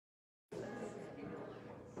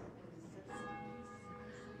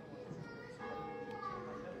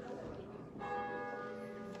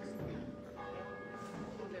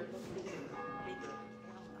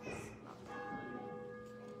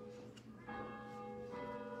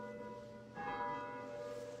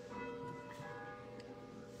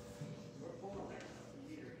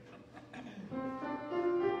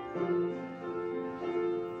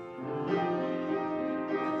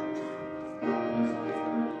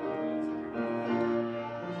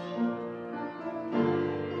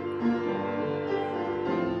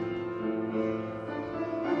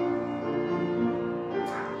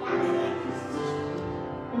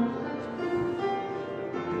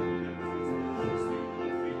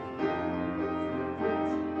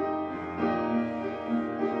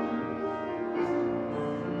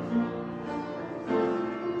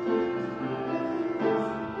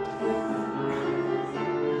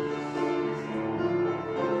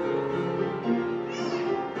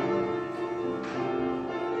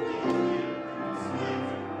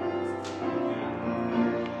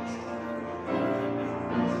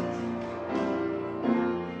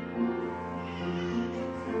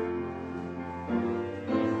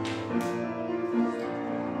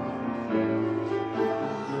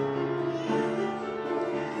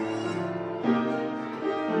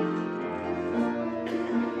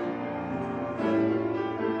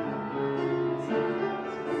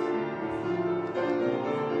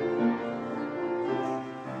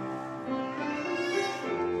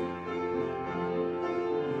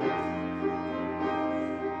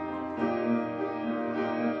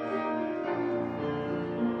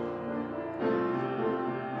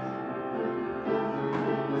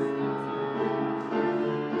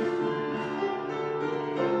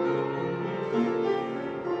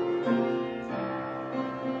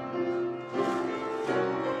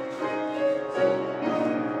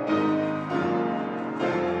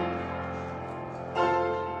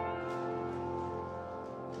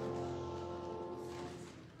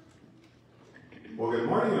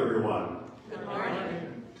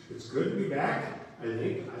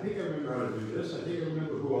I remember how to do this. I think I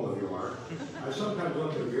remember who all of you are. I sometimes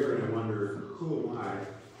look in the mirror and I wonder, who am I?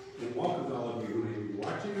 And welcome to all of you who may be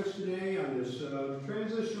watching us today on this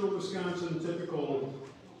transitional Wisconsin typical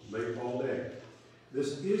late fall day.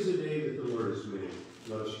 This is a day that the Lord has made.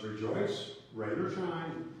 Let us rejoice, rain or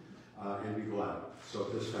shine, and be glad. So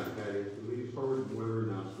at this time, Patty, lead forward with whatever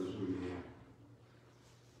announcements we may have.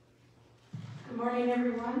 Good morning,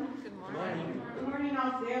 everyone. Good morning. Good morning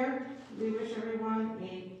out there. We wish everyone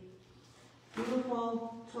a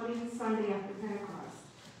beautiful 20th Sunday after Pentecost.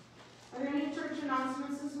 Are there any church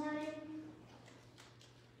announcements this morning?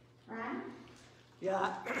 Ryan?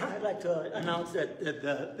 Yeah, I'd like to announce that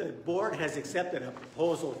the board has accepted a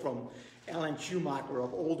proposal from Alan Schumacher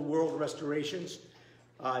of Old World Restorations.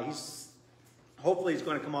 Hopefully he's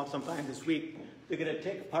going to come out sometime this week. They're going to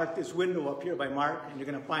take apart this window up here by Mark, and they're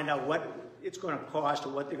going to find out what it's going to cost or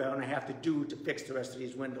what they're going to have to do to fix the rest of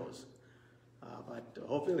these windows. But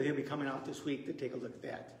hopefully he'll be coming out this week to take a look at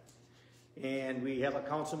that. And we have a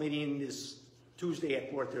council meeting this Tuesday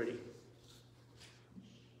at 4:30.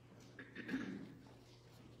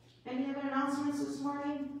 Any other announcements this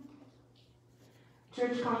morning?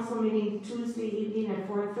 Church council meeting Tuesday evening at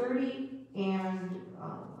 4:30, and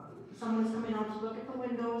someone's coming out to look at the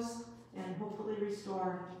windows and hopefully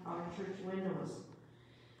restore our church windows.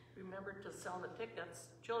 Remember to sell the tickets,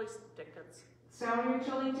 Chili's tickets. Sell your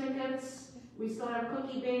chili tickets. We still have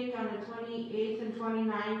cookie bake on the 28th and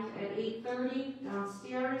 29th at 8:30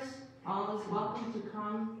 downstairs. All is welcome to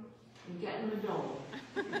come and get in the dough.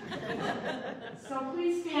 So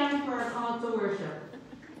please stand for our call to worship.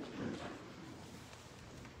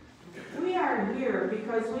 We are here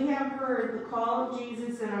because we have heard the call of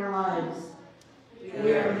Jesus in our lives.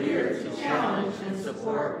 We are here to challenge and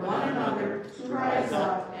support one another to rise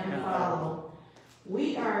up and follow.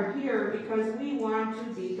 We are here because we want to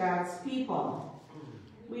be God's people.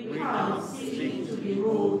 We come seeking to be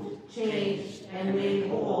moved, changed, and made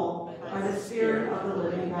whole by the Spirit of the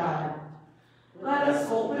living God. Let us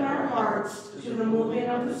open our hearts to the moving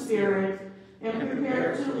of the Spirit and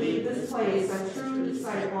prepare to leave this place as true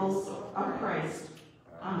disciples of Christ.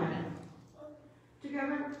 Amen.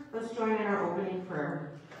 Together, let's join in our opening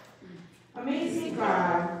prayer. Amazing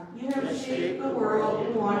God, you have shaped the world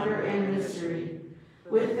in wonder and mystery.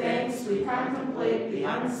 With thanks, we contemplate the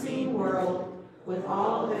unseen world with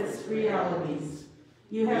all of its realities.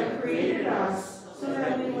 You have created us so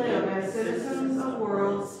that we live as citizens of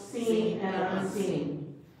worlds seen and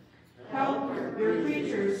unseen. Help your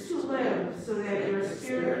creatures to live so that your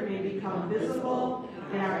Spirit may become visible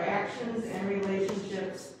in our actions and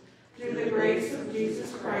relationships through the grace of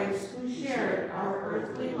Jesus Christ, who shared our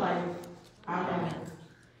earthly life. Amen.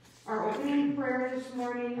 Our opening prayer this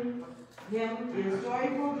morning hymn is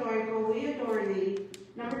Joyful, Joyful, We Adore Thee,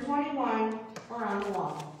 number 21, or on the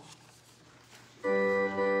wall.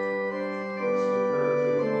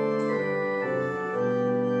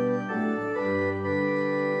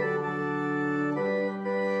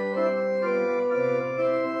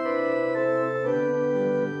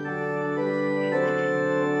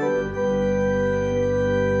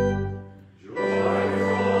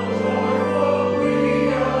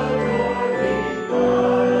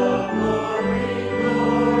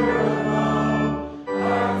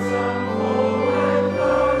 Hearts are full with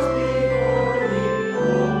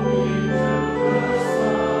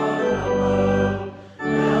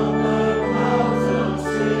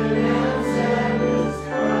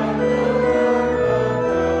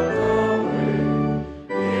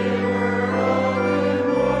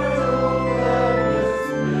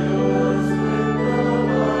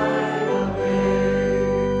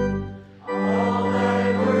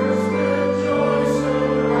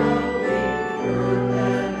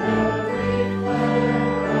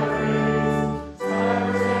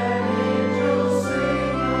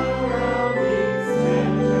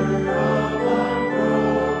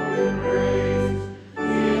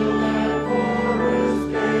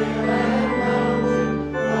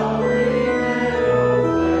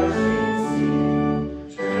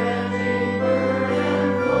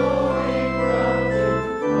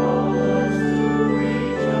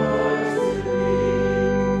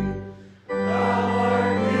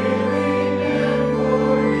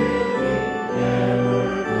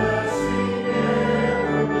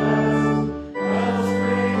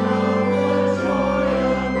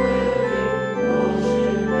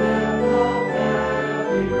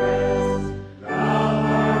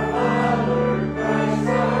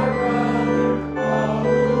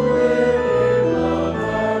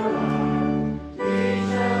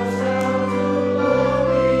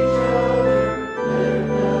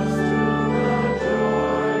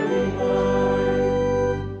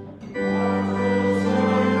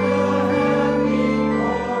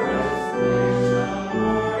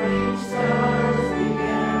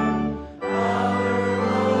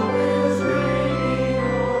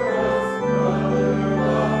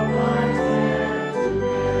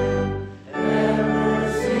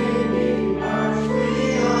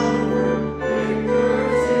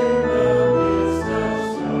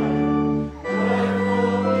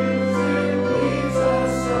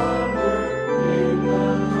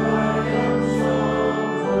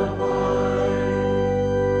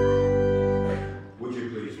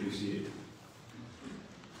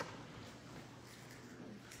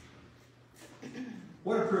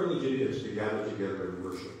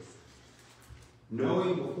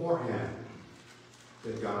beforehand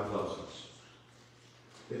that God loves us,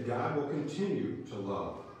 that God will continue to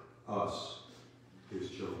love us, his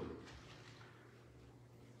children.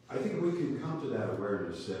 I think we can come to that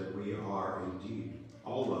awareness that we are indeed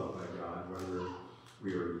all loved by God, whether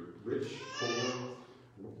we are rich, poor,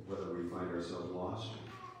 whether we find ourselves lost,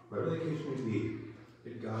 whatever the case may be,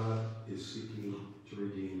 that God is seeking to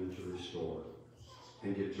redeem and to restore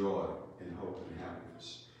and give joy and hope and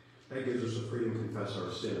happiness. That gives us the freedom to confess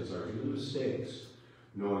our sins, our human mistakes,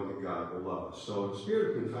 knowing that God will love us. So in the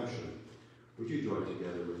spirit of confession, would you join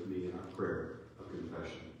together with me in our prayer of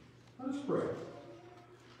confession? Let us pray.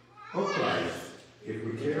 O Christ, if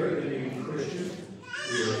we carry the name Christian,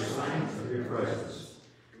 we are a sign of your presence.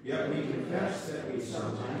 Yet we confess that we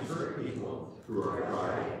sometimes hurt people through our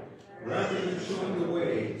pride, rather than showing the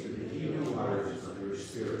way to the healing waters of your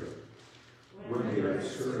Spirit. When we are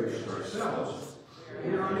discouraged ourselves,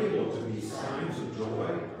 we are unable to be signs of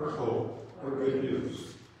joy or hope or good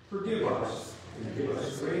news. Forgive us and give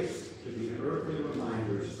us grace to be earthly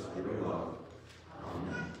reminders of your love.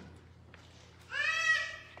 Amen.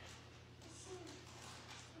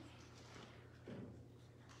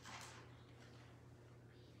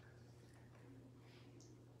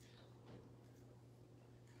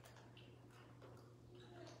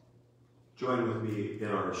 Join with me in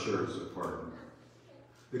our assurance of pardon.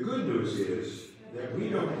 The good news is that we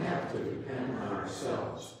don't have to depend on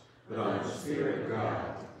ourselves, but on the Spirit of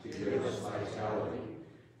God to give us vitality.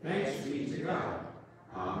 Thanks be to God.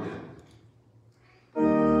 Amen.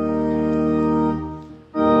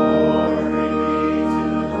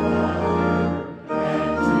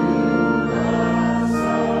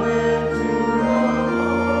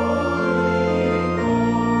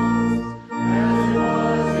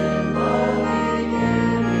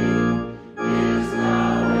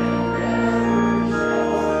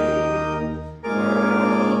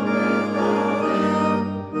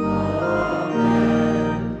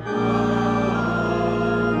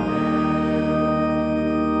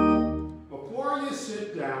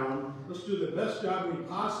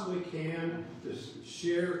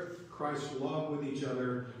 Christ's love with each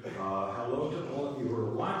other. Hello to all of you who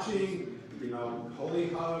are watching. Holy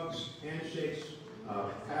hugs, handshakes,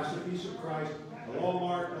 pass the peace of Christ. Hello,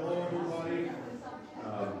 Mark. Hello, everybody.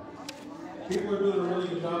 People are doing a really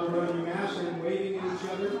good job of running mass and waving at each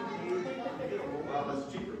other.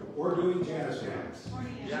 Or doing jazz hands.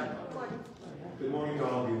 Yeah. Good morning to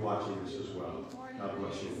all of you watching this as well. God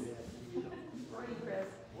bless you. Morning, Chris.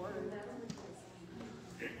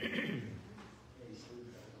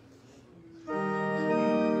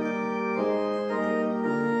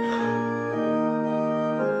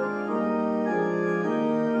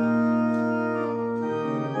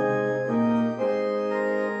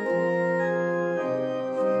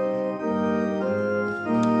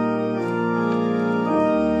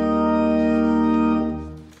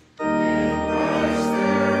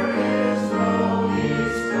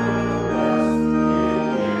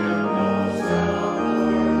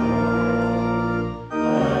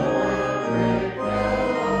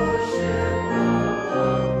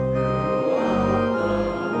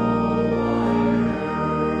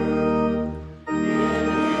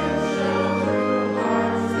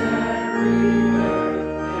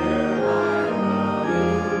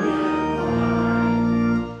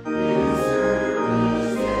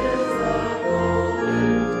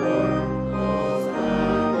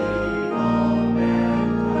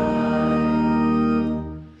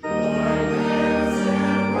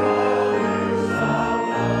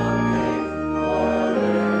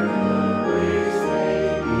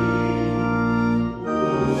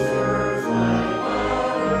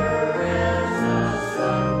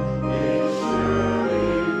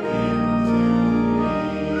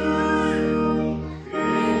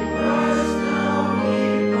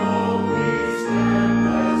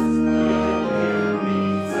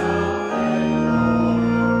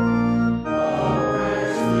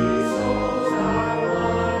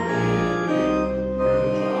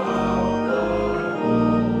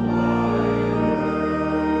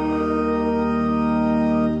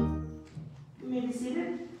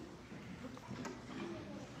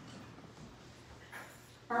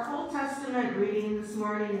 Our Old Testament reading this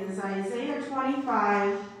morning is Isaiah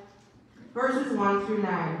 25, verses 1 through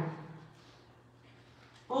 9.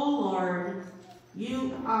 O Lord,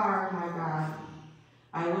 you are my God.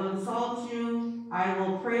 I will exalt you, I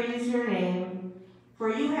will praise your name,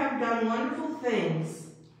 for you have done wonderful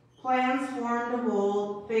things, plans formed of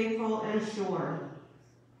old, faithful and sure.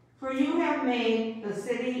 For you have made the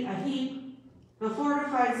city a heap, the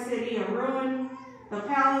fortified city a ruin, the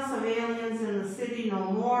palace of aliens and the city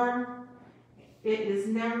no more. It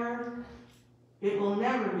will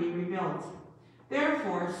never be rebuilt.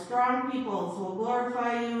 Therefore, strong peoples will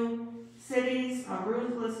glorify you, cities of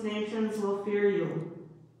ruthless nations will fear you.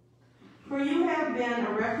 For you have been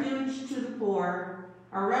a refuge to the poor,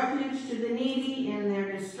 a refuge to the needy in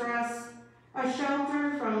their distress, a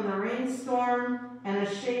shelter from the rainstorm and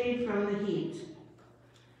a shade from the heat.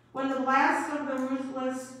 When the blast of the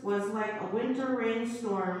ruthless was like a winter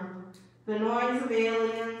rainstorm, the noise of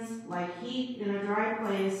aliens like heat in a dry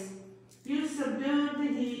place, you subdued the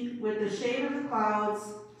heat with the shade of the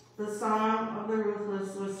clouds, the song of the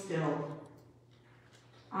ruthless was stilled.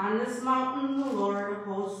 On this mountain the Lord of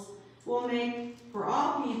hosts will make for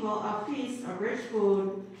all people a feast of rich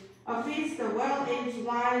food, a feast of well-aged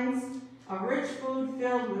wines, of rich food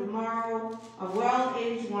filled with marrow, of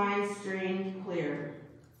well-aged wine strained clear.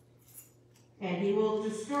 And he will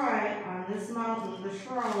destroy on this mountain the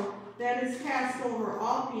shroud that is cast over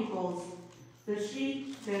all peoples, the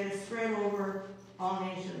sheet that is spread over all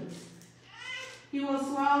nations. He will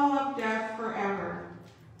swallow up death forever.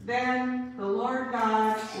 Then the Lord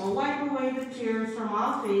God will wipe away the tears from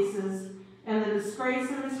all faces, and the disgrace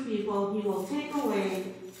of his people he will take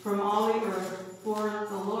away from all the earth, for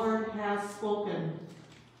the Lord has spoken.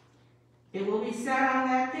 It will be said on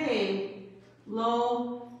that day,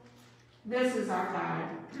 Lo, this is our God.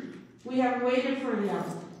 We have waited for him,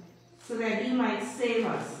 so that he might save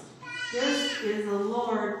us. This is the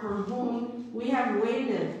Lord for whom we have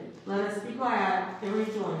waited. Let us be glad and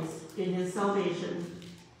rejoice in his salvation.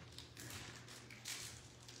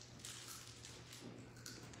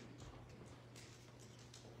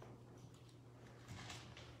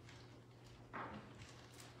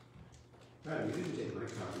 Pat, you didn't take my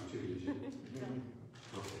copy too, did you?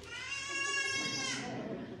 Okay.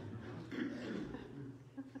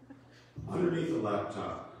 Underneath the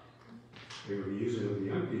laptop, we will be using it with the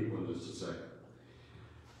young people in just a second.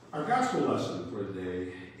 Our gospel lesson for the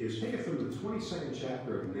day is taken from the 22nd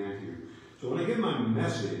chapter of Matthew. So when I give my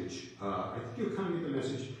message, I think you'll kind of get the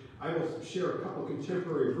message. I will share a couple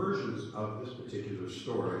contemporary versions of this particular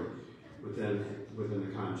story within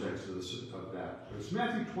the context of that. It's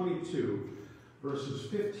Matthew 22, verses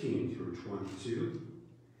 15 through 22.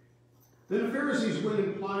 Then the Pharisees went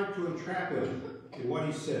and plotted to entrap him in what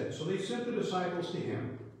he said. So they sent the disciples to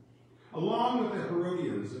him, along with the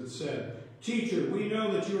Herodians, and said, Teacher, we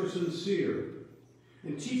know that you are sincere,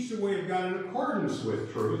 and teach the way of God in accordance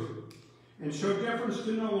with truth, and show deference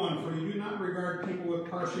to no one, for you do not regard people with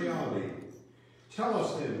partiality. Tell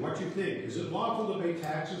us then what you think. Is it lawful to pay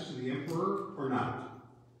taxes to the emperor or not?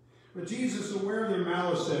 But Jesus, aware of their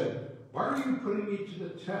malice, said, Why are you putting me to the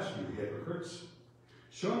test, you hypocrites?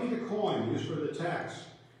 Show me the coin used for the tax.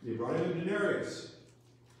 They brought him a denarius.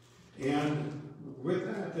 And with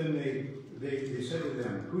that, then they said to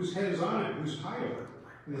them, Whose head is on it? Whose title?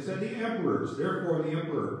 And they said, The emperor's. Therefore the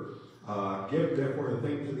emperor, give therefore the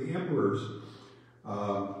thing to the emperors,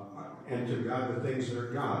 and to God the things that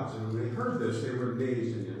are God's. And when they heard this, they were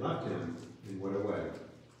amazed, and they left him and went away.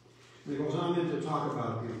 And he goes on then to talk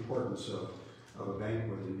about the importance of a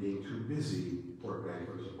banquet and being too busy for a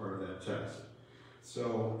banquet as a part of that text.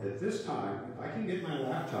 So at this time, if I can get my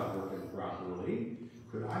laptop working properly,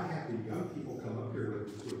 could I have the young people come up here with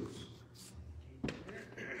me, please?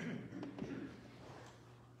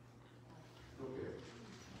 Okay.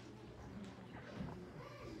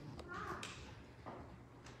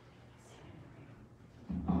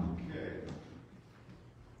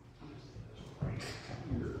 Okay.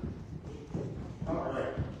 Here. All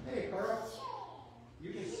right. Hey, Carl.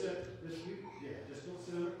 You can sit this week. Yeah, just don't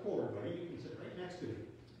sit on a cord, buddy. You can sit right next to me.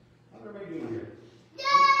 How's everybody doing here?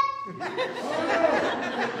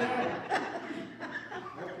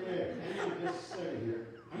 Okay, hang on just a second here.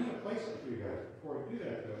 I'm going to play something for you guys. Before I do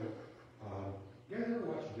that, though, you guys ever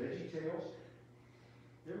watch Veggie Tales?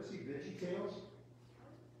 You ever see Veggie Tales?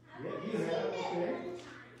 Yeah, you have? Okay.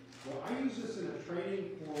 Well, I use this in a training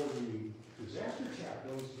for the disaster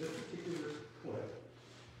chaplains, this particular clip,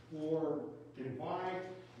 for and why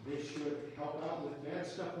they should help out with bad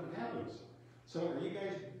stuff when it happens. So are you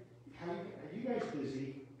guys busy?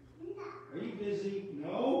 Are you busy?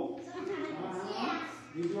 No?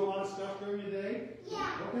 You do a lot of stuff during the day? Yeah.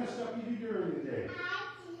 What kind of stuff do you do during the day?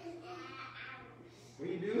 What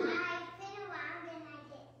do you do?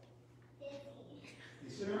 You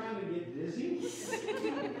sit around and get dizzy?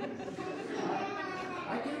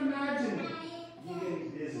 I can imagine you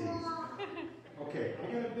getting dizzy. Okay,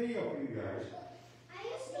 I got a video for you guys. I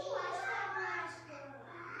used to watch that last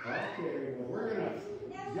Okay, well we're gonna,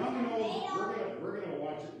 young and old, we're gonna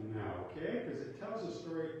watch it now, okay? Because it tells a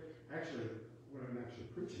story, actually, what I'm actually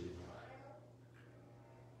preaching about.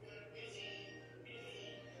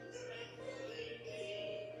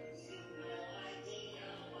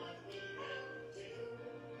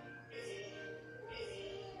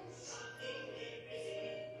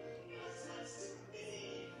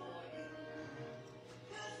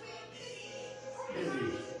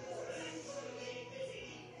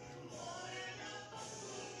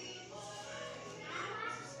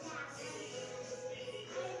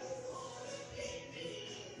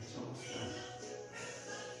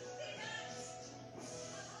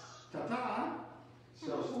 Ta-ta!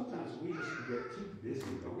 So sometimes we just get too busy,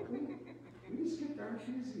 don't we? We just get darn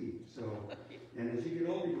busy. So, and as you get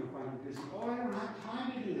older, you're going to find you're busy. Oh, I don't have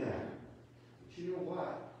time to do that. But you know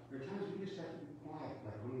what? There are times we just have to be quiet.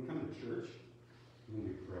 Like when we come to church, when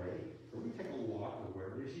we pray, or we take a walk, or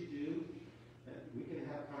whatever it is you do, that we can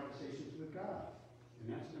have conversations with God.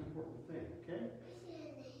 And that's an important thing, okay?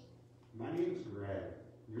 My name is Greg.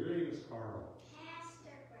 Your name is Carl. Pastor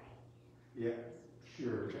Greg. Yeah,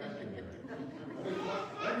 sure. Pastor Greg.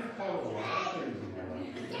 I've been called a lot of things in my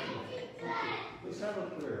life. Let's have a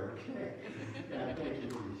prayer, okay? God, thank you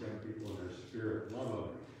for these young people and their spirit. Love them.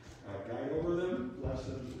 Guide over them, bless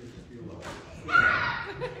them, make them feel loved.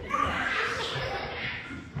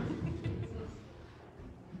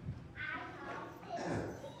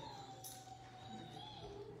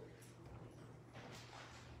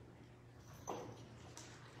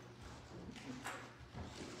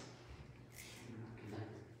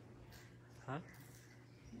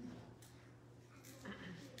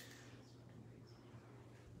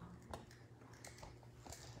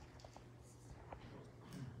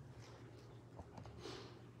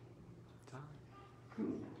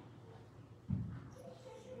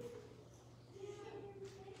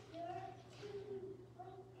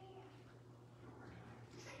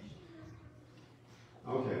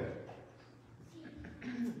 Okay.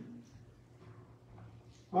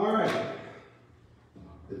 All right.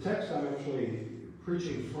 The text I'm actually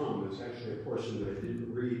preaching from is actually a portion that I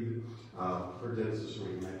didn't read for Dennis this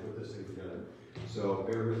morning when I put this thing together. So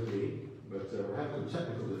bear with me. But we're having some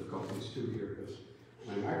technical difficulties too here because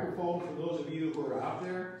my microphone, for those of you who are out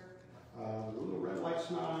there, the little red light's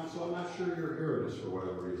not on, so I'm not sure you're hearing us for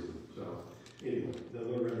whatever reason. So anyway, the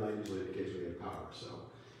little red light usually indicates we have power. So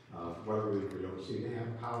for whatever reason, we don't seem to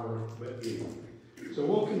have power, but anyway. So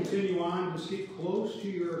we'll continue on. Just get close to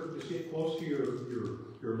your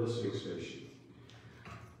listening station.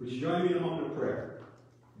 Would you join me in a moment of prayer?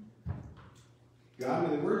 God,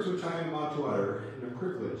 may the words which I am about to utter, and a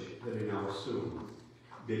privilege that I now assume,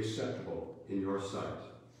 be acceptable in your sight.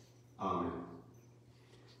 Amen.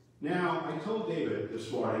 Now, I told David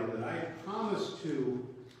this morning that I promised to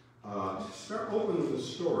start open with a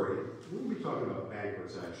story. We'll be talking about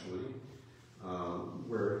banquets, actually,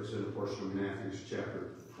 where it's in a portion of Matthew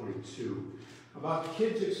chapter 22, about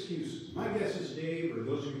kids' excuses. My guess is, Dave, or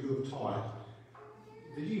those of you who have taught,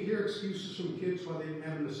 did you hear excuses from kids while they didn't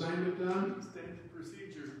have an assignment done? Standard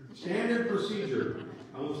procedure. Standard procedure.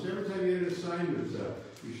 Almost every time you had an assignment,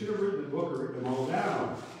 you should have written the book or written them all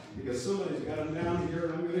down, because somebody's got them down here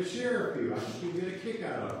and I'm going to share a few. I think you get a kick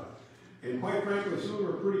out of them. And quite frankly, some of them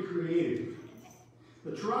are pretty creative.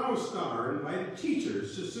 The Toronto Star invited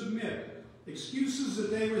teachers to submit excuses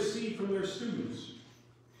that they received from their students.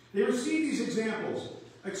 They received these examples.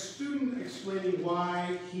 A student explaining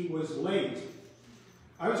why he was late.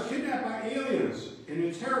 I was kidnapped by aliens and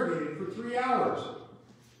interrogated for 3 hours.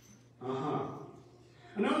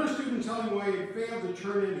 Another student telling why he failed to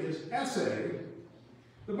turn in his essay.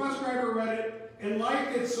 The bus driver read it and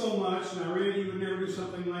liked it so much. Now, Randy, you would never do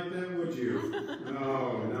something like that, would you?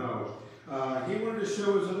 No. He wanted to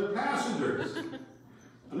show his other passengers.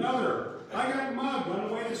 Another, I got mugged on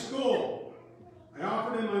the way to school. I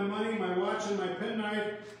offered him my money, my watch, and my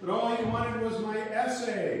penknife, but all he wanted was my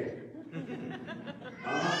essay.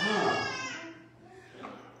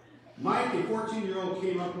 Mike, a 14-year-old,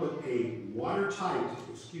 came up with a watertight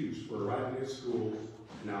excuse for arriving at school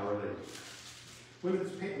an hour late,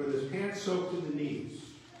 with his pants soaked to the knees.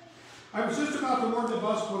 I was just about to board the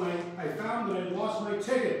bus when I found that I'd lost my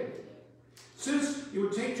ticket. Since it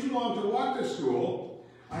would take too long to walk to school,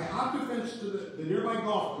 I hopped a fence to the nearby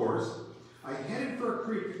golf course. I headed for a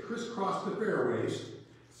creek that crisscrossed the fairways,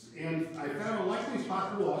 and I found a likely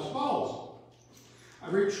spot for lost balls. I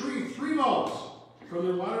retrieved 3 balls from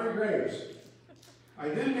their watery graves. I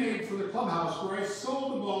then made for the clubhouse where I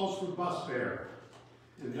sold the balls for bus fare.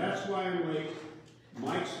 And that's why I'm late.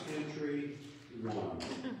 Mike's entry 1.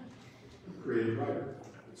 Creative writer,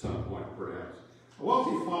 at some point, perhaps. A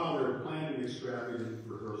wealthy father planned an extravagant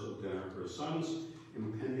rehearsal dinner for his son's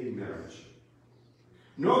impending marriage.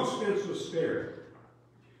 No expense was spared.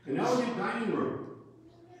 An elegant dining room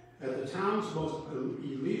at the town's most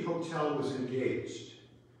elite hotel was engaged.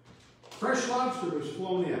 Fresh lobster was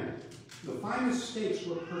flown in. The finest steaks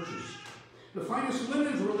were purchased. The finest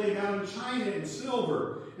linens were laid out in china and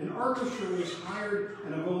silver. An orchestra was hired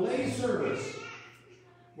and a ballet service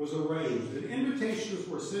was arranged. And invitations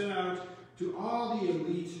were sent out to all the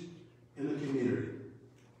elite in the community.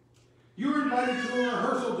 You were invited to a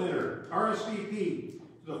rehearsal dinner, RSVP.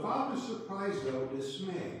 To the father's surprise, though,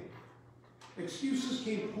 dismay. Excuses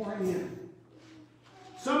came pouring in.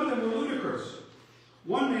 Some of them were ludicrous.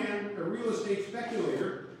 One man, a real estate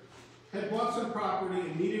speculator, had bought some property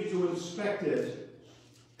and needed to inspect it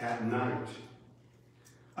at night.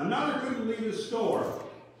 Another couldn't leave his store.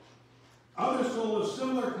 Others told of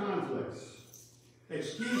similar conflicts.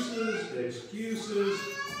 Excuses, excuses,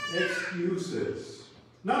 excuses.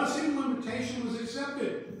 Not a single invitation was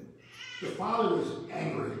accepted. The father was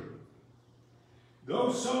angry.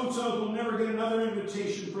 Those so-and-sos will never get another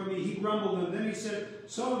invitation from me, he grumbled, and then he sent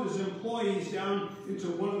some of his employees down into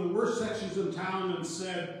one of the worst sections of town and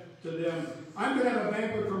said to them, I'm going to have a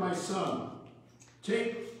banquet for my son.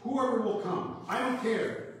 Take whoever will come. I don't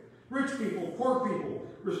care. Rich people, poor people,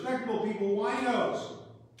 respectable people, winos.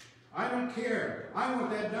 I don't care. I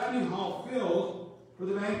want that dining hall filled for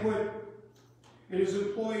the banquet. And his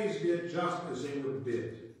employees did just as they were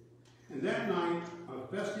bid. And that night,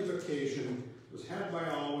 a festive occasion was had by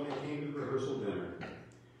all when they came to the rehearsal dinner.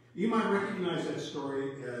 You might recognize that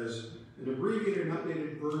story as an abbreviated and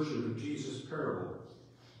updated version of Jesus' parable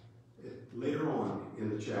later on in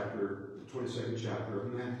the chapter, the 22nd chapter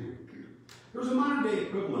of Matthew. There's a modern-day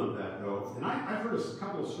equivalent of that, though, and I've heard a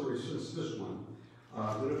couple of stories since this one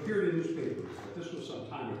that appeared in newspapers, but this was some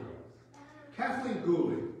time ago. Kathleen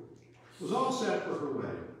Goulding was all set for her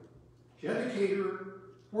wedding. She had the caterer,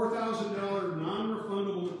 $4,000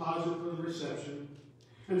 non-refundable deposit for the reception,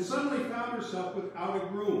 and suddenly found herself without a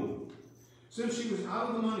groom. Since she was out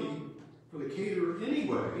of the money for the caterer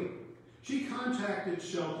anyway, she contacted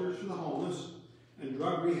shelters for the homeless and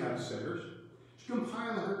drug rehab centers to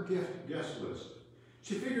compile her guest list.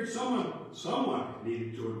 She figured someone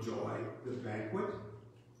needed to enjoy this banquet.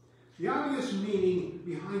 The obvious meaning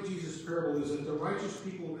behind Jesus' parable is that the righteous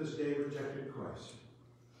people of this day rejected Christ.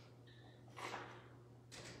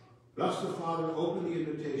 Thus the Father opened the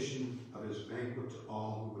invitation of his banquet to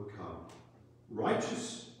all who would come,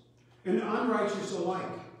 righteous and unrighteous alike.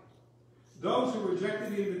 Those who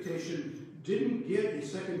rejected the invitation didn't get a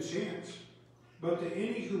second chance, but to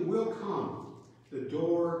any who will come, the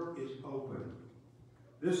door is open.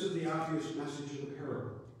 This is the obvious message of the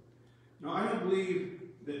parable. Now, I don't believe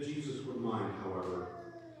that Jesus would mind, however,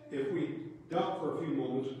 if we dealt for a few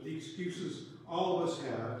moments with the excuses all of us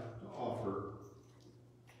have to offer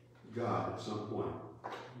God at some point,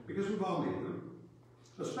 because we've all made them.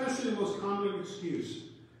 Especially the most common excuse,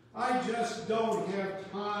 I just don't have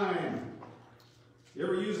time. You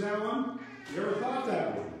ever use that one? You ever thought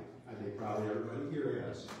that one? I think probably everybody here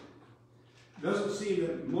has. It doesn't seem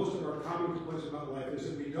that most of our common complaints about life is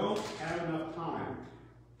that we don't have enough time.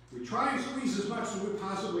 We try and squeeze as much as we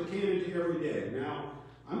possibly can into every day. Now,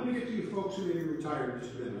 I'm going to get to you folks who may be retired in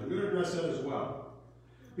just a minute. I'm going to address that as well.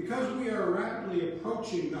 Because we are rapidly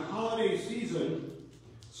approaching the holiday season,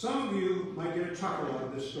 some of you might get a chuckle out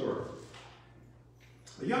of this story.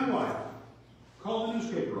 A young wife called the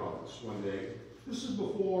newspaper office one day. This is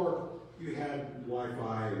before you had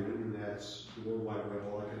Wi-Fi and internets, the World Wide Web,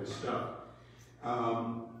 all that kind of stuff.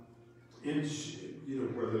 And she,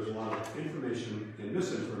 where there's a lot of information and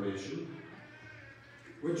misinformation.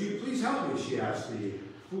 Would you please help me, she asked the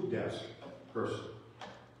food desk person.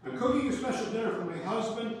 I'm cooking a special dinner for my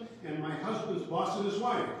husband and my husband's boss and his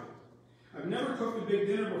wife. I've never cooked a big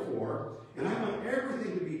dinner before, and I want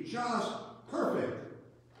everything to be just perfect.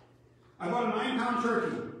 I bought a 9-pound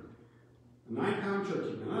turkey. A 9-pound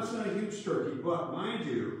turkey. Now, that's not a huge turkey, but mind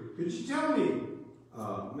you, could you tell me,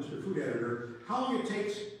 Mr. Food Editor, how long it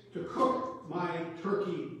takes to cook my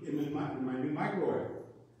turkey in my new microwave?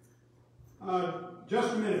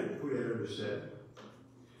 Just a minute, Food Editor said.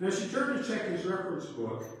 Now she turned to check his reference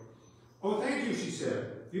book. Oh, thank you, she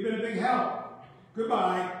said. You've been a big help.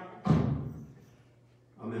 Goodbye.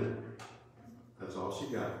 A minute. That's all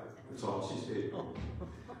she got. That's all she stayed for.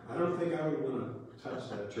 I don't think I would want to touch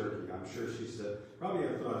that turkey. I'm sure she said, probably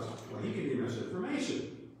I thought, well, he can give us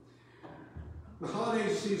information. The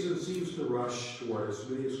holiday season seems to rush toward us.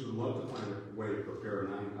 Many of us would love to find a way to prepare a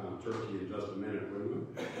 9-pound turkey in just a minute,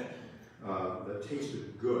 wouldn't we? That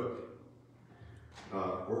tasted good.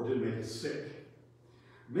 Or didn't make us sick.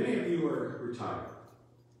 Many of you are retired.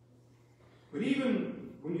 But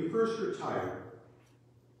even when you first retired,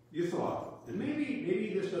 you thought, and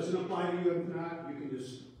maybe this doesn't apply to you, if not, you can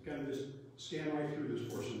just kind of just scan right through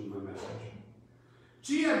this portion of my message.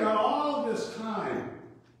 Gee, I've got all of this time,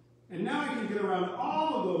 and now I can get around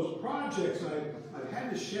all of those projects I've had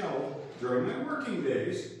to shelve during my working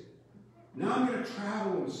days. Now I'm going to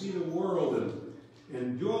travel and see the world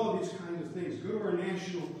and do all of these kinds of things. Go to our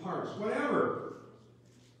national parks, whatever.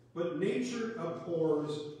 But nature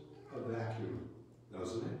abhors a vacuum,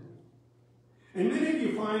 doesn't it? And many of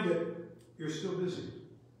you find that you're still busy.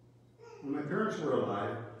 When my parents were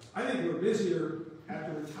alive, I think we were busier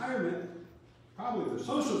after retirement, probably their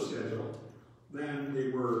social schedule, than they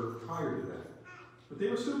were prior to that. But they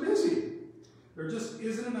were still busy. There just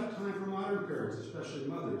isn't enough time for modern parents, especially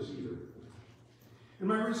mothers, either. In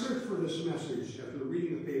my research for this message, after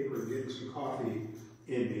reading the paper and getting some coffee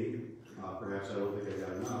in me, perhaps I don't think I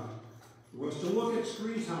got enough, was to look at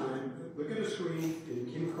screen time, look at a screen,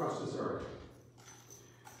 and came across this article.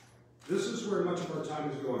 This is where much of our time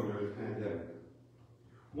is going during the pandemic.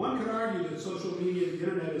 One could argue that social media, the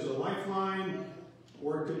internet, is a lifeline,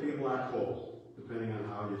 or it could be a black hole, depending on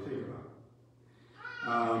how you think about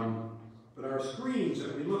it. But our screens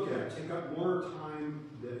that we look at take up more time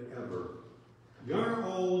than ever. Young or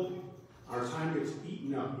old, our time gets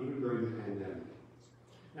eaten up, even during the pandemic.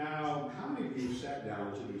 Now, how many of you sat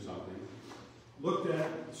down to do something,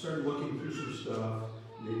 started looking through some stuff,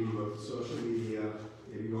 maybe you looked at social media,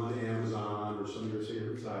 maybe you go on to Amazon or some of your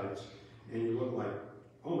favorite sites, and you look like,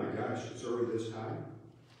 oh my gosh, it's already this time?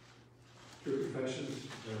 True confessions,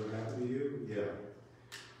 ever happened to you? Yeah.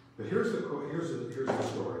 But here's the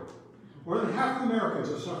story. More than half of Americans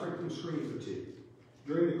are suffering from screen fatigue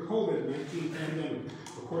during the COVID-19 pandemic,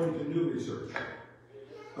 according to new research.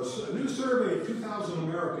 A new survey of 2,000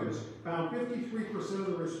 Americans found 53% of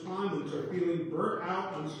the respondents are feeling burnt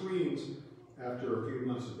out on screens after a few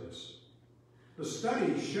months of this. The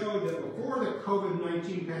study showed that before the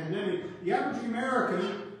COVID-19 pandemic, the average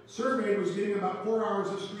American surveyed was getting about 4 hours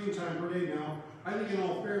of screen time per day. Now, I think in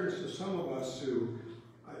all fairness to some of us who,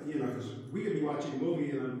 because we could be watching a movie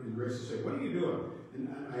and Grace will say, what are you doing?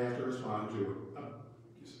 And I have to respond to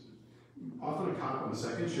often a cop on the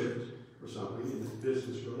second shift or something, and it's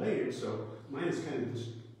business related, so mine is kind of just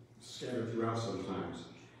scattered throughout sometimes.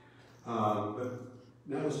 But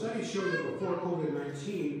now the study showed that before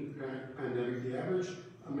COVID-19 pandemic, the average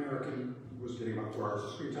American was getting about 4 hours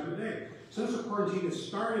of screen time a day. Since the quarantine has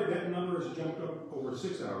started, that number has jumped up over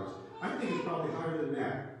 6 hours. I think it's probably higher than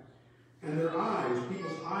that. And their eyes,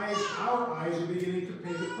 people's eyes, our eyes are beginning to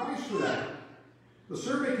pay the price for that. The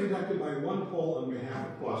survey conducted by one poll on behalf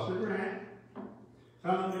of Foster Grant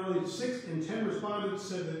found that nearly 6 in 10 respondents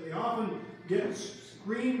said that they often get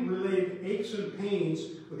screen-related aches and pains,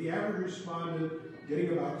 with the average respondent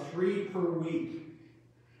getting about 3 per week.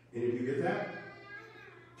 Any of you get that?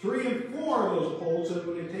 3 in 4 of those polls said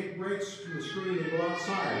when they take breaks from the screen, they go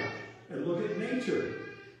outside and look at nature.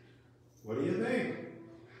 What do you think?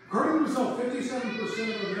 According to the result,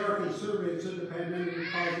 57% of Americans surveyed said the pandemic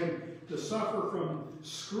caused them to suffer from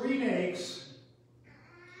screen aches,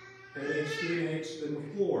 headaches, screen aches, than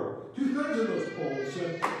before. 2/3 of those polls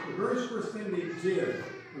said the very first thing they did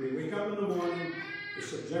when they wake up in the morning is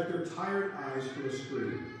subject their tired eyes to a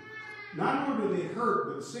screen. Not only do they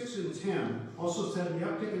hurt, but 6 in 10 also said the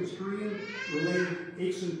uptick in screen-related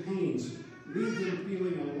aches and pains leaves them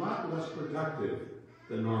feeling a lot less productive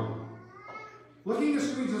than normal. Looking at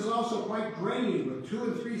screens is also quite draining, but 2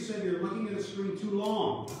 in 3 said you're looking at a screen too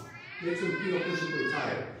long. Makes them feel physically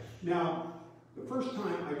tired. Now, the first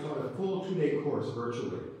time I taught a full 2-day course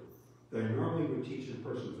virtually that I normally would teach in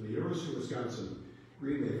person for the University of Wisconsin,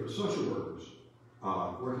 Green Bay, for social workers,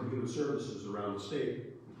 working human services around the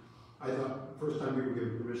state. I thought the first time we were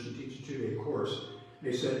given permission to teach a 2-day course,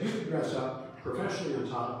 they said you could dress up professionally on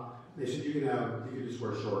top. They said you could just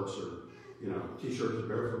wear shorts or t-shirts or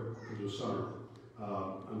barefoot for the summer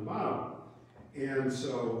on the bottom. And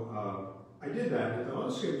so I did that, and I thought, oh,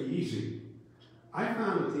 this is going to be easy. I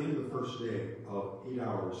found at the end of the first day of 8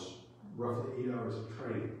 hours, roughly 8 hours of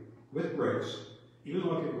training, with breaks, even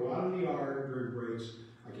though I could go out in the yard during breaks,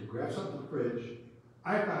 I could grab something from the fridge,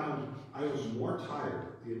 I found I was more tired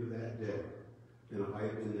at the end of that day than if I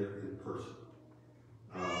had been there in person.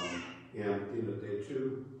 And at the end of day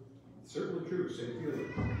 2, certainly true, same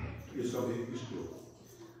feeling. You just don't get used to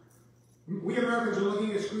it. We Americans are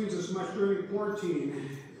looking at screens as much during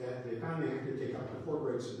quarantine that they finally have to take up to 4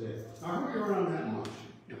 breaks a day. Now, I hope you're on that much.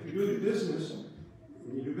 If you're doing business,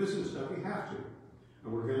 and you do business stuff, we have to.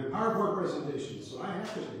 And we're going to PowerPoint presentations, so I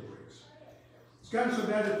have to take breaks. It's gotten so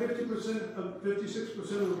bad that 56% of the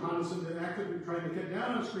respondents said they're actively trying to cut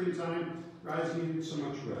down on screen time, guys needed so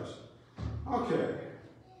much rest. Okay,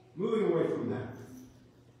 moving away from that.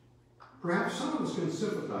 Perhaps some of us can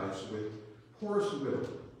sympathize with Horace Whittle.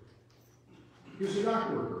 He was a dock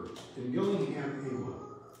worker in Gillingham, England.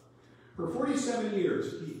 For 47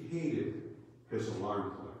 years, he hated his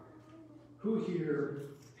alarm clock. Who here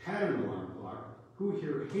had an alarm clock? Who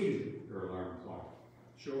here hated their alarm clock?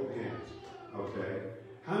 Show of hands. Okay.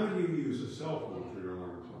 How many of you use a cell phone for your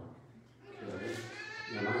alarm clock? Okay.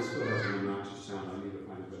 Yeah, mine still has an obnoxious sound. I need to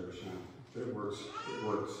find a better sound. But it works. It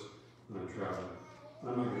works when I'm traveling.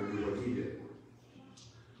 I'm not going to do what he did.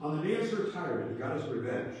 On the day of his retirement, he got his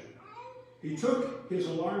revenge. He took his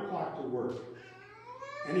alarm clock to work,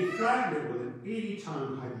 and he flattened it with an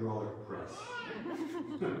 80-ton hydraulic press.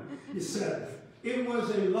 He said, "It was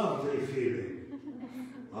a lovely feeling."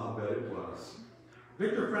 I'll bet it was.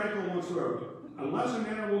 Viktor Frankl once wrote, "Unless a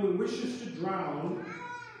man or woman wishes to drown,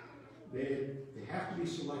 they have to be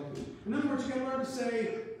selective." In other words, you got to learn to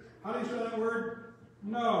say, how do you spell that word?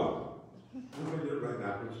 No. I'm going to do it right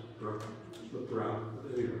backwards. Flipped around.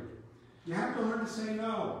 But anyway, you have to learn to say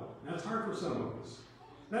no. That's hard for some of us.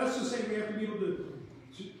 That's to say we have to be able to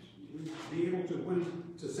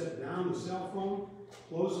when to set down the cell phone,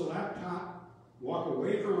 close the laptop, walk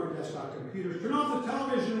away from our desktop computers, turn off the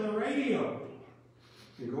television and the radio,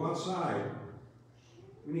 and go outside.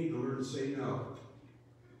 We need to learn to say no.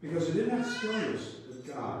 Because it is in that stillness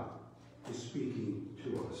that God is speaking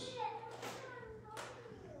to us.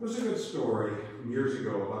 There was a good story from years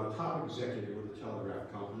ago about a top executive with a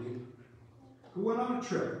telegraph company who went on a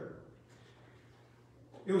trip.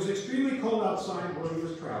 It was extremely cold outside where he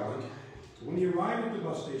was traveling when he arrived at the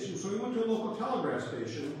bus station, so he went to a local telegraph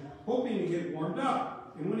station hoping to get warmed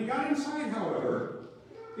up. And when he got inside, however,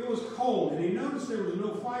 it was cold, and he noticed there was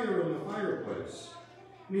no fire in the fireplace.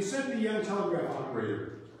 And he said to the young telegraph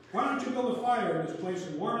operator, "Why don't you build a fire in this place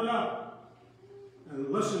and warm it up?" "And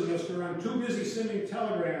listen, mister, I'm too busy sending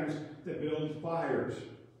telegrams to build fires."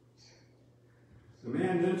 The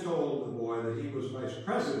man then told the boy that he was vice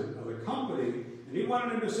president of the company, and he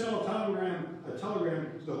wanted him to send a telegram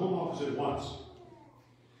to the home office at once.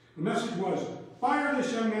 The message was, "Fire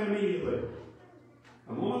this young man immediately."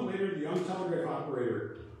 A moment later, the young telegraph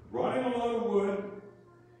operator brought in a load of wood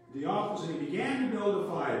to the office, and he began to build a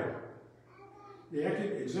fire.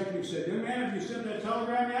 The executive said, "Young man, have you sent that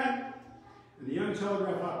telegram yet?" And the young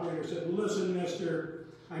telegraph operator said, "Listen, mister,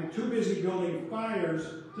 I'm too busy building fires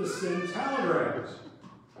to send telegrams."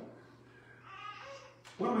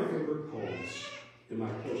 One of my favorite poems in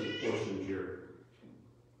my closing portion here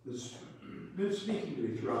has been speaking to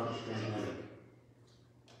me throughout this pandemic.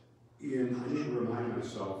 And I need to remind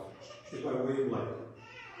myself, is by way of light.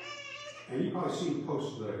 And you've probably seen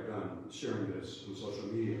posts that I've done sharing this on social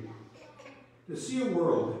media. To see a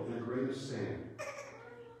world in a grain of sand,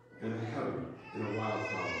 and a heaven in a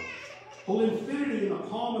wildflower. Hold infinity in the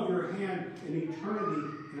palm of your hand and eternity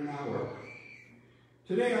in an hour.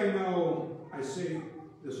 Today I know I say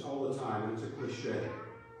this all the time, and it's a cliche,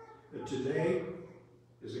 that today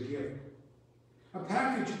is a gift. A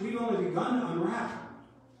package we've only begun to unwrap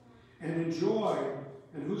and enjoy,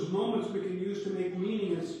 and whose moments we can use to make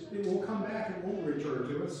meaning. It will come back, it won't return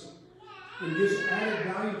to us, and gives added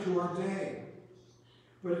value to our day.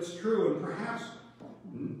 But it's true, and perhaps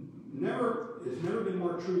it's never been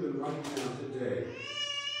more true than right now today.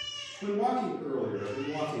 When walking earlier, I've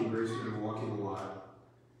been walking, Grace and been walking a lot.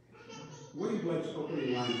 William Blake's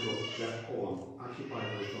opening line to that poem occupied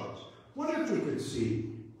my thoughts. What if we could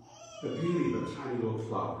see the beauty of a tiny little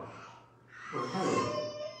flower, or heaven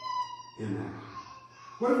in that?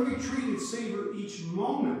 What if we treat and savor each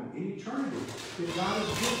moment in eternity that God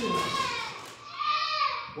has given us?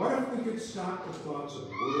 What if we could stop the thoughts of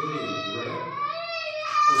worry and dread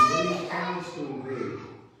from bringing clouds to invade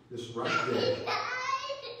this bright day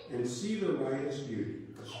and see the riotous beauty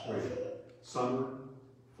of spring, summer,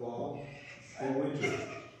 fall, and winter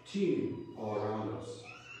teeming all around us?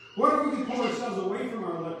 What if we could pull ourselves away from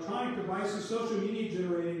our electronic devices, social media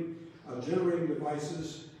generating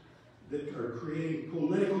devices that are creating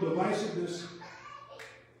political divisiveness,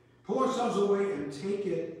 pull ourselves away and take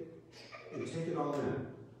it all in,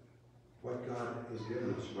 what God has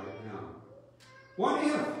given us right now? What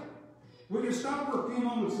if we could stop for a few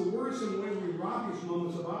moments the worrisome way we rob these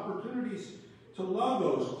moments of opportunities to love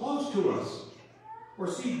those close to us, or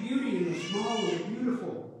see beauty in the small and the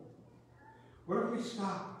beautiful? What if we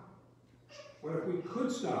stop? What if we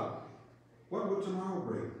could stop? What would tomorrow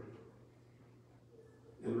bring?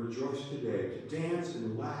 And rejoice today, to dance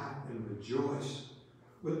and laugh and rejoice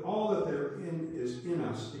with all that there is in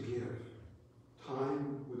us to give.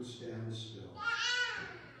 Time would stand still.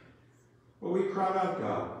 Well, we crowd out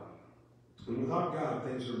God, and without God,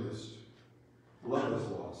 things are missed. Love is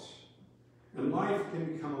lost, and life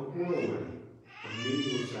can become a whirlwind of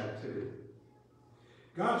meaningless activity.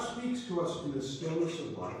 God speaks to us in the stillness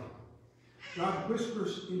of life. God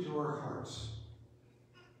whispers into our hearts,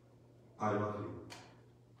 "I love you.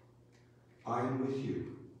 I am with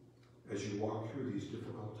you as you walk through these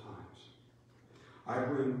difficult times. I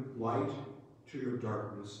bring light to your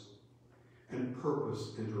darkness and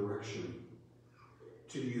purpose and direction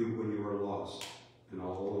to you when you are lost and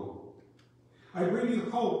all alone. I bring you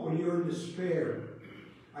hope when you are in despair.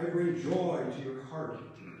 I bring joy to your heart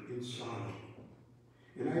in sorrow.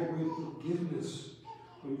 And I bring forgiveness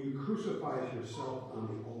when you crucified yourself on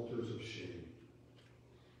the altars of shame.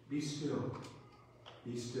 Be still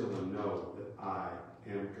and know that I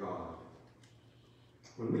am God.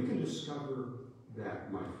 When we can discover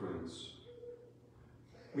that, my friends,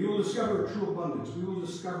 we will discover true abundance. We will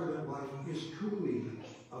discover that life is truly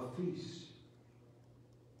a feast.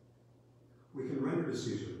 We can render to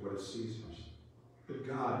Caesar what is Caesar's, but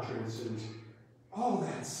God transcends all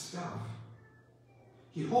that stuff.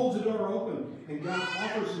 He holds the door open, and God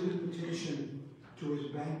offers an invitation to his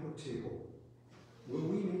banquet table. Will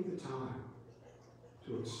we make the time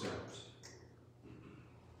to accept?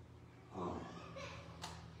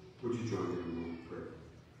 Would you join me in a moment of prayer?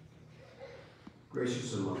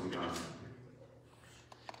 Gracious and loving God,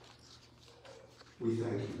 we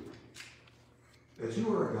thank you that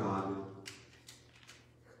you are a God that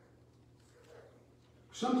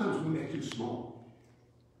sometimes we make too small.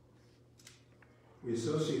 We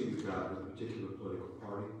associate you, God, with a particular political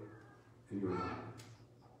party, and you're not.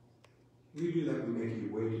 We do that, we make you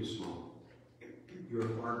way too small. You are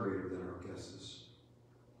far greater than our guesses.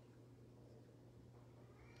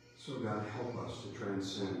 So God, help us to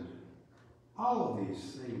transcend all of these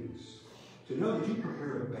things, to know that you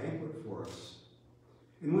prepared a banquet for us.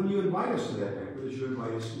 And when you invite us to that banquet, as you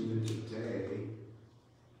invite us even today,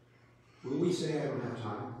 will we say, I don't have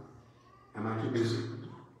time? Am I too busy?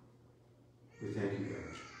 We thank you,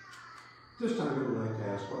 God. This time I would like to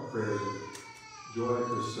ask what prayers of joy or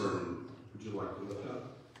concern would you like to lift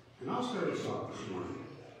up? And I'll start us off this morning.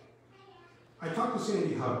 I talked to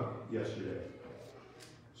Sandy Hug yesterday.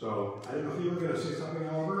 So I don't know if you were going to say something,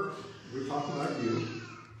 however. We talked about you.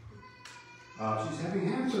 She's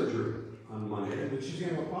having hand surgery on Monday, and then she's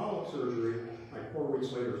going to have a follow-up surgery like 4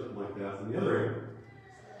 weeks later or something like that on the other hand.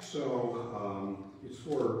 So it's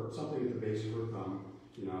for something at the base of her thumb,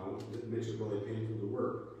 you know, it makes it really painful to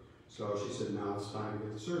work. So she said now it's time to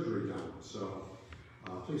get the surgery done. So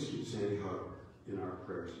please keep Sandy Hug in our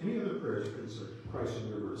prayers. Any other prayers, Christ in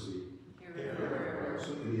your mercy?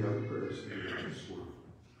 So any other prayers in this morning?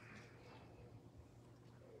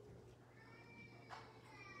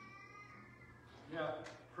 Yeah,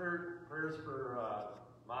 prayers for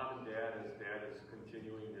Mom and Dad as Dad is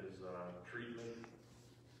continuing his treatment.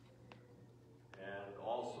 And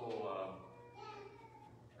also,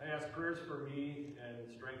 I ask prayers for me and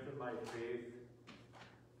strengthen my faith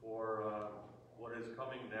for what is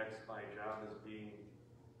coming next. My job is being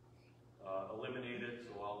eliminated,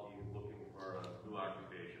 so I'll be looking for a new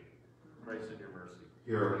occupation. Christ in your mercy.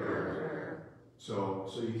 Here.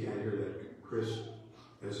 So you can't hear that Chris,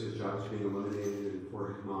 as his job is being eliminated, and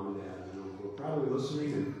for his mom and dad, I know we're probably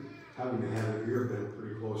listening and having to have their ear bent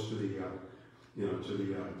pretty close to the,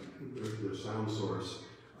 their sound source.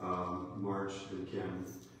 March and Ken,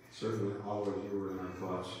 certainly always you were in our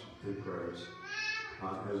thoughts and prayers,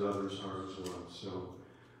 as others are as well. So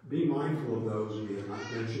be mindful of those we have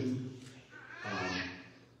not mentioned.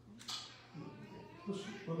 Let's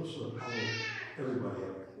sort of follow everybody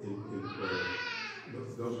up in prayer.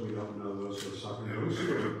 Those we don't know, those who are suffering, those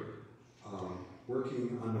who are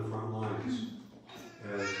working on the front lines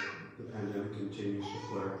as the pandemic continues to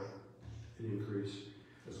flare and increase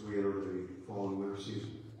as we enter the fall and winter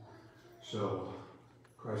season. So,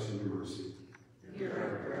 Christ in your mercy.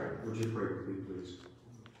 Would you pray with me, please?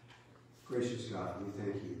 Gracious God, we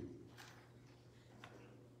thank you.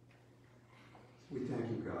 We thank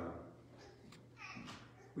you, God.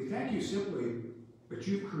 We thank you simply that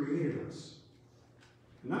you created us.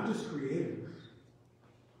 Not just created us,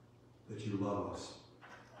 that you love us.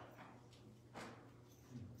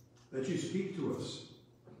 That you speak to us.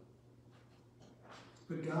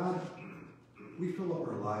 But God, we fill up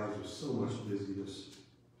our lives with so much busyness.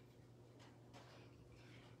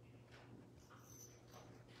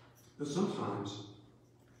 But sometimes,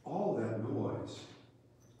 all that noise,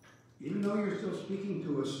 even though you're still speaking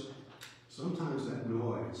to us, sometimes that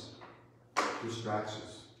noise distracts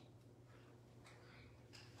us.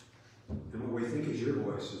 And what we think is your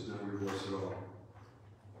voice is not your voice at all.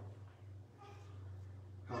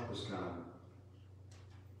 Help us, God,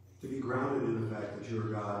 to be grounded in the fact that you're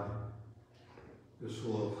a God that's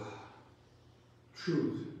full of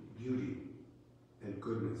truth, beauty, and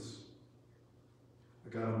goodness. A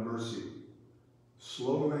God of mercy,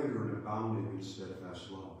 slow to anger and abounding in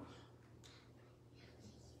steadfast love.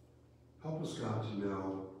 Help us, God, to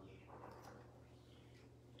know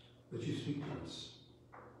that you speak to us.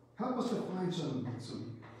 Help us to find some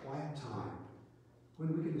quiet time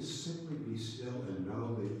when we can just simply be still and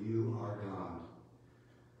know that you are God.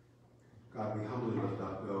 God, we humbly lift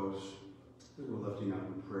up those that we're lifting up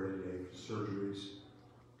in prayer today for surgeries,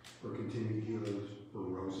 for continued healings for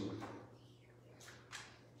Rosie.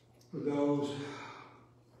 For those,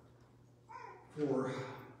 for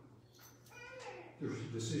there's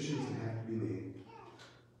decisions that have to be made.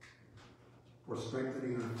 For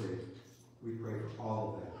strengthening our faith, we pray for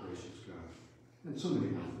all of that, gracious God, and so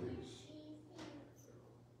many more things.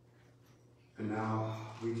 And now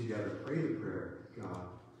we together pray the prayer, God,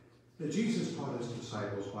 that Jesus taught his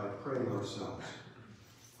disciples by praying ourselves.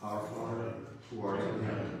 Our Father, who art in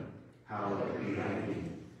heaven, hallowed be thy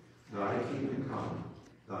name. Thy kingdom come,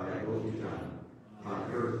 thy will be done,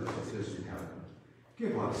 on earth as it is in heaven.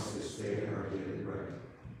 Give us this day our daily bread,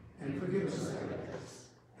 and forgive us our debts,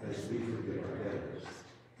 as we forgive our debtors.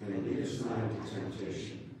 And lead us not into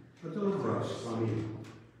temptation, but deliver us from evil.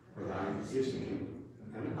 For thine is the kingdom,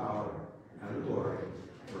 and power, and glory,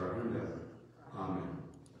 forever and ever. Amen.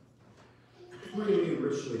 Freely and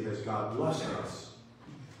richly has God blessed us.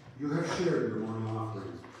 You have shared your morning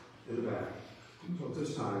offering in the back. So at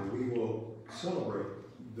this time, we will celebrate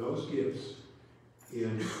those gifts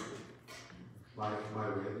by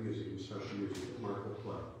way of music, special music that Mark will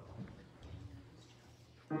play.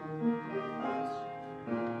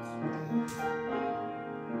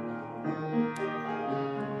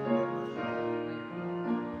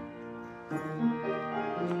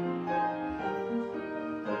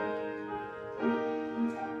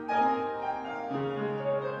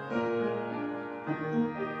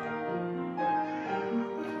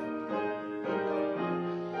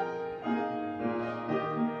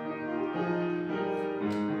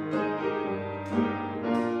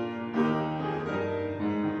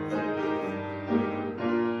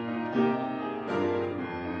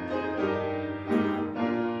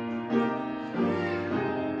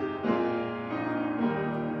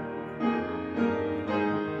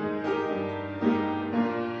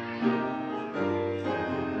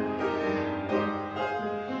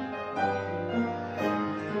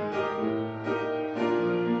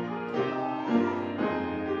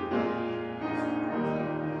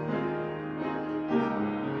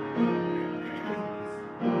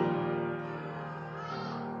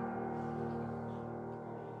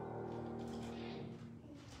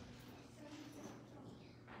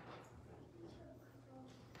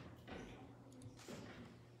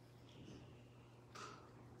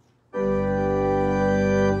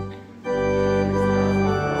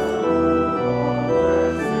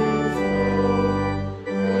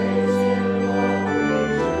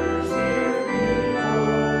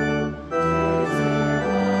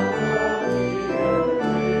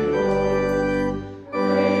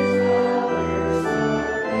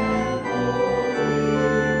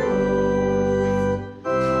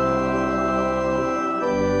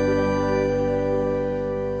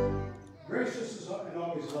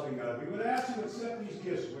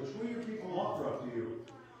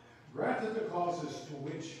 Granted the causes to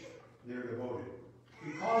which they're devoted,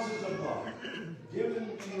 the causes of love, given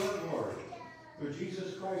in your glory. Through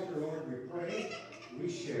Jesus Christ our Lord, we pray, we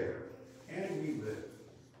share, and we live.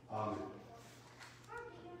 Amen.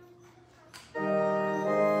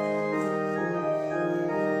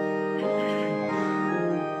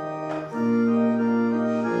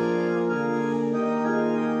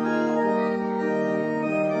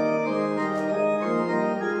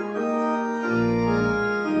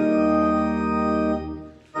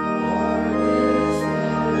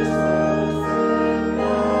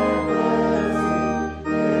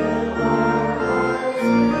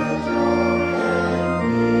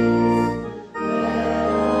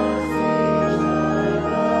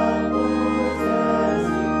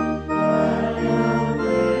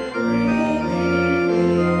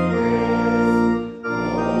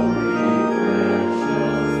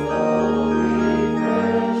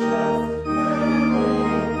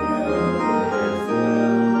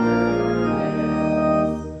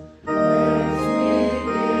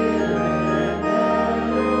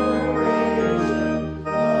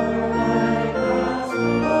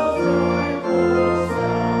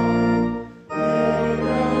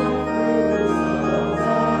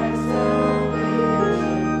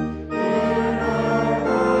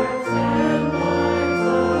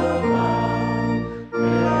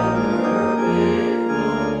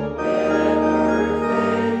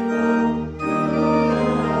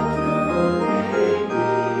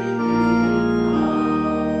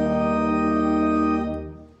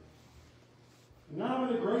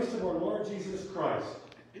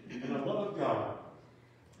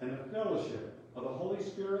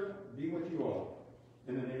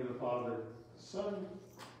 Son,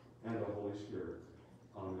 and the Holy Spirit.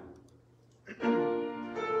 Amen.